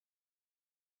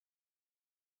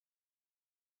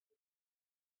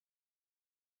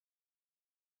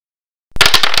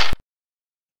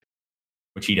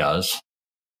 Which he does.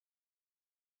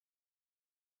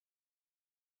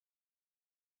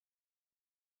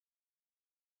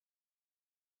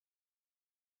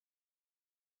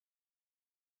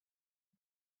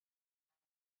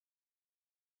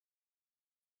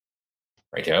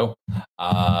 Righto.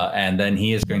 And then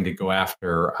he is going to go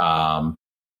after,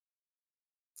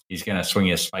 he's going to swing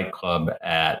his spike club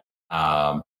at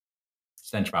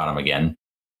Stench Bottom again.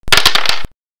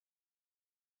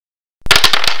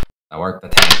 That worked the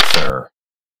tank, sir.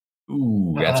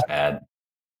 Ooh, that's bad.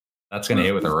 That's going to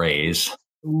hit with a raise.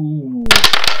 Ooh.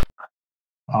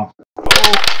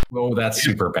 Oh, that's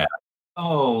super bad.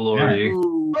 Oh, Lordy.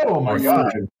 Yeah. Oh, my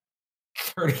God.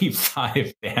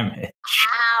 35 damage.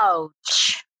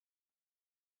 Ouch.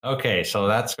 Okay, so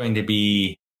that's going to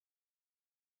be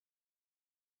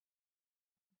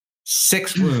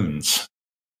 6 wounds.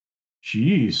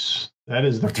 Jeez, that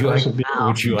is the curse of being.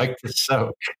 Would you like to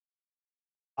soak?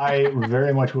 I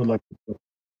very much would like to soak.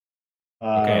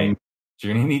 Okay, so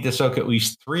you're going to need to soak at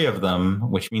least 3 of them,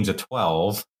 which means a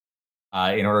 12.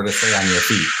 in order to stay on your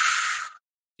feet.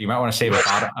 You might want to save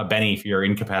a Benny for your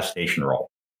incapacitation roll.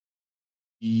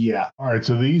 Yeah. All right.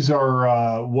 So these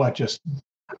are what? Just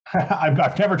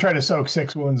I've never tried to soak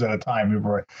 6 wounds at a time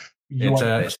before.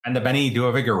 Spend a Benny, do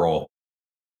a vigor roll.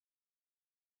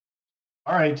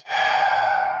 All right.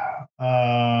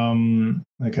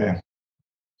 Okay.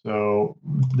 So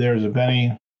there's a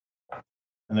Benny,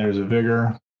 and there's a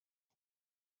vigor.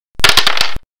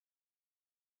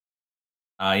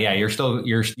 Yeah,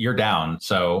 you're down.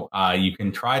 So you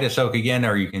can try to soak again,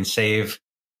 or you can save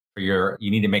for your. You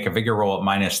need to make a vigor roll at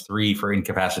 -3 for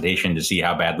incapacitation to see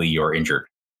how badly you're injured.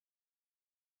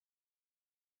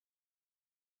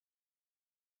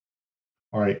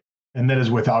 All right, and that is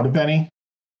without a Benny.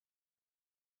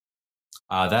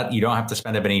 That you don't have to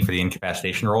spend a Benny for the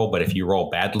incapacitation roll, but if you roll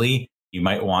badly, you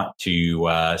might want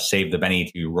to save the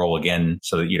Benny to roll again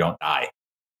so that you don't die.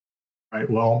 All right.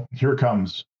 Well, here it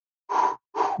comes.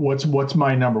 What's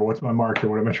my number? What's my marker?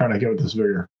 What am I trying to get with this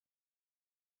vigor?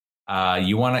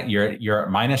 You want to. You're at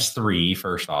 -3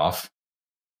 first off.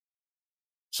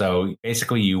 So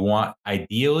basically,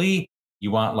 ideally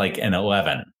you want like an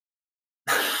 11.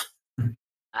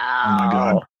 Oh my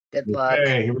god! Good luck.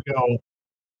 Okay, here we go.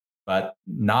 But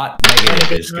not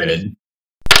negative is good.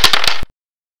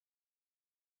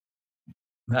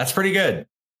 That's pretty good.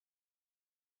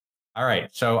 All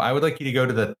right, so I would like you to go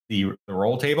to the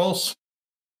roll tables.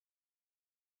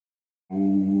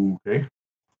 Okay.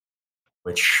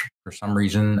 Which for some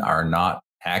reason are not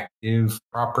active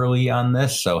properly on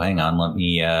this. So hang on, let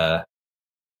me if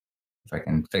I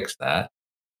can fix that.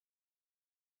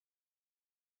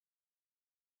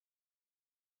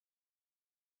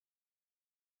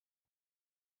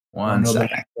 One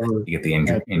second. To get the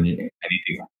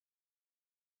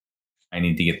I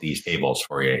need to get these tables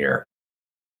for you here.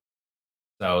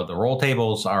 So the roll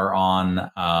tables are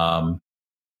on.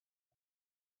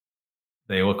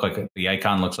 They look like the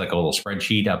icon looks like a little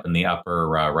spreadsheet up in the upper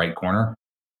right corner.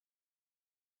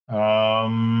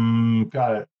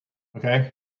 Got it. Okay.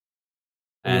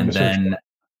 And then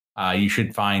you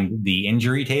should find the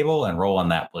injury table and roll on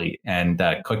that, please. And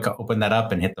open that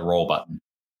up and hit the roll button.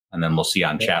 And then we'll see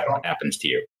on chat what happens to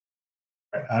you.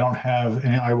 I don't have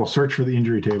any. I will search for the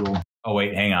injury table. Oh,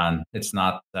 wait, hang on. It's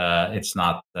not, I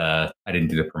didn't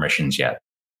do the permissions yet.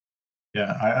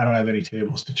 Yeah, I don't have any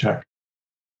tables to check.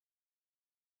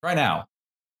 Try now.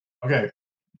 Okay.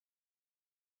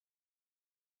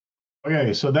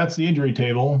 Okay, so that's the injury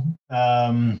table.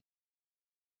 There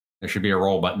should be a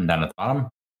roll button down at the bottom.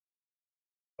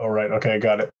 All right. Okay,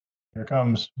 got it. Here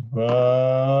comes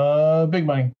big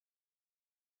money.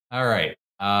 All right.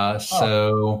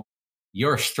 So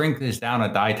your strength is down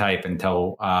a die type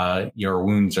until your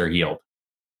wounds are healed.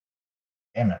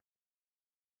 Damn it.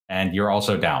 And you're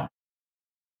also down.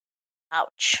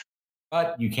 Ouch.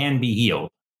 But you can be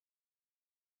healed.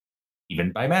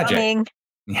 Even by magic. Coming.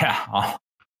 Yeah.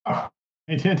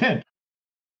 Hint.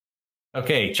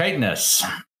 Okay, Chitinous.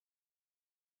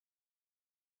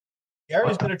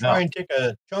 Gary's going to try and take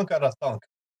a chunk out of Thunk.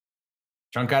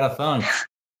 Chunk out of Thunk.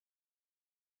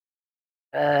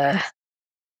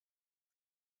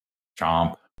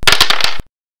 Chomp.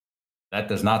 That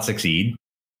does not succeed.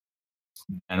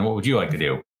 And what would you like to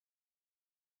do?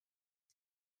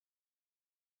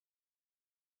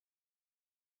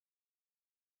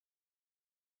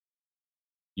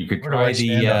 You could try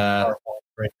the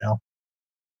right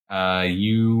now.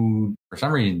 You for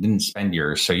some reason didn't spend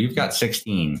yours, so you've got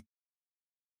 16.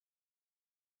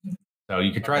 So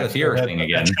you could try the fear thing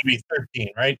again. That should be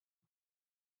 13, right?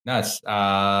 No, it's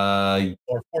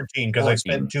or 14 because I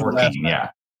spent 2 last time.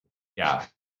 Yeah.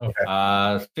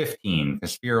 Okay. 15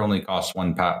 because fear only costs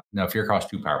 1 power. No, fear costs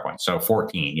 2 power points. So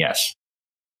 14. Yes.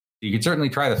 You could certainly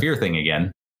try the fear thing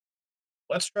again.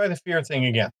 Let's try the fear thing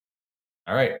again.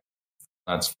 All right.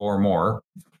 That's 4 more.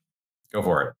 Go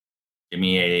for it. Give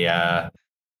me a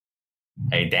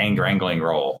dang wrangling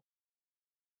roll.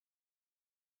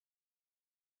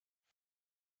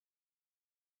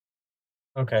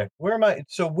 Okay. Where am I?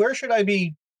 So where should I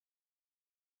be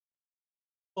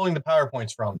pulling the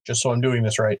PowerPoints from? Just so I'm doing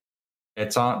this right.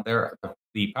 It's on there.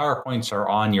 The PowerPoints are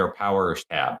on your powers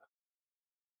tab.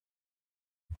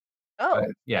 Oh.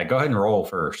 Yeah. Go ahead and roll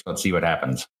first. Let's see what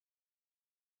happens.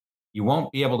 You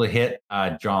won't be able to hit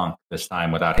Jonk this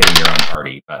time without hitting your own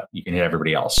party, but you can hit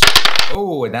everybody else.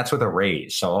 Oh, and that's with a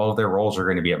raise. So all of their rolls are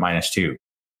going to be at -2.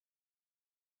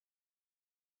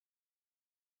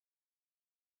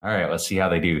 All right, let's see how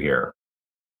they do here.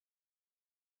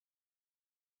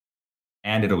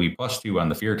 And it'll be +2 on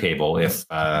the fear table if...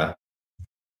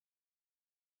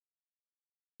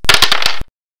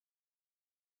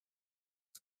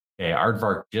 Okay,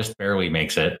 Aardvark just barely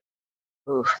makes it.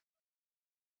 Ooh.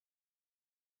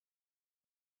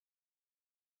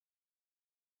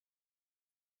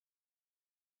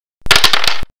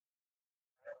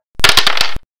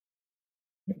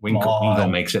 Winkle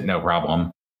makes it, no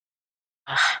problem.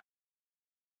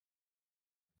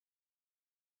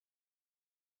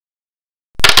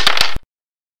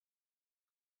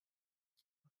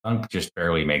 Thunk just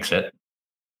barely makes it.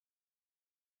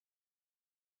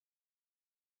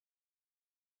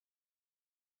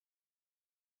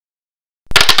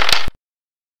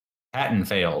 Patton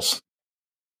fails.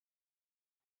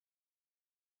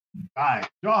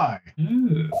 Die.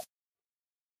 Ooh.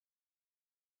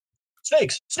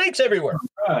 Snakes everywhere.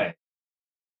 All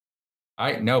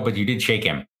right, no, but you did shake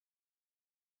him.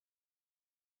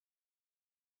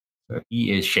 So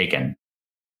he is shaken.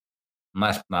 And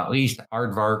last but not least,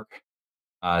 Aardvark,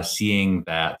 seeing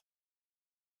that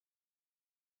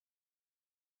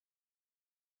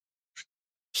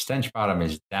Stench Bottom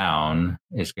is down,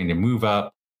 is going to move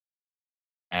up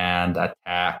and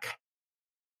attack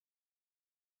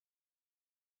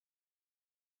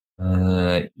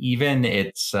even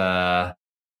its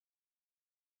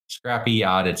Scrappy,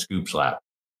 Odd, its Scoop Slap.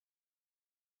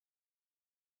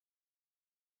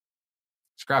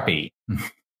 Scrappy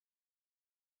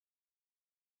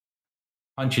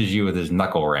punches you with his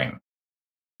knuckle ring.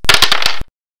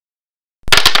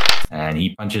 And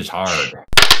he punches hard.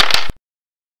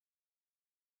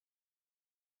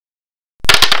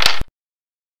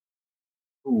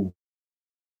 Ooh.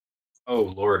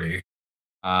 Oh, lordy.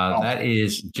 That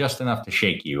is just enough to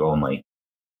shake you only.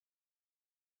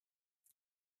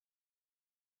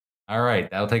 All right,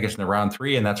 that'll take us into round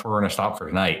 3, and that's where we're going to stop for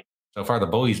tonight. So far, the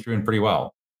bully's doing pretty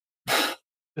well.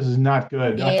 This is not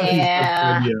good. Yeah. I thought he was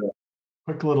going to be a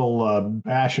quick little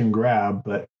bash and grab,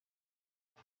 but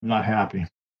I'm not happy.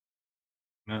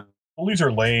 No. Bullies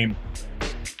are lame.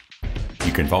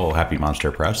 You can follow Happy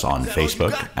Monster Press on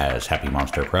Facebook as Happy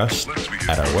Monster Press,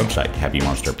 at our website,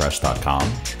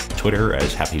 happymonsterpress.com, Twitter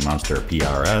as Happy Monster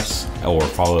PRS, or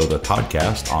follow the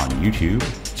podcast on YouTube,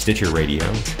 Stitcher Radio,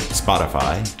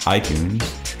 Spotify, iTunes,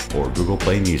 or Google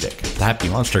Play Music. The Happy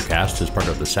MonsterCast is part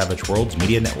of the Savage Worlds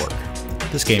Media Network.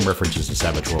 This game references the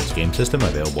Savage Worlds game system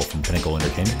available from Pinnacle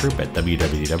Entertainment Group at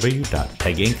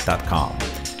www.peginc.com.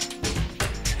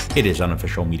 It is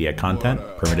unofficial media content,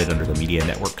 permitted under the Media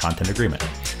Network Content Agreement.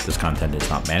 This content is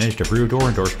not managed, approved, or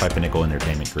endorsed by Pinnacle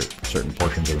Entertainment Group. Certain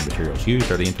portions of the materials used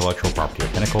are the intellectual property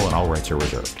of Pinnacle, and all rights are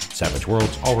reserved. Savage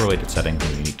Worlds, all related settings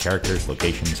and unique characters,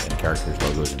 locations, and characters,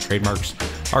 logos, and trademarks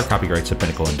are copyrights of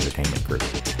Pinnacle Entertainment Group.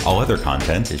 All other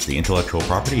content is the intellectual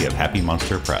property of Happy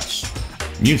Monster Press.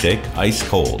 Music, Ice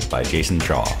Cold by Jason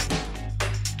Shaw.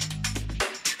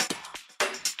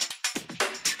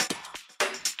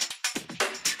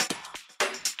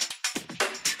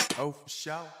 Oh, for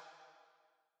sure.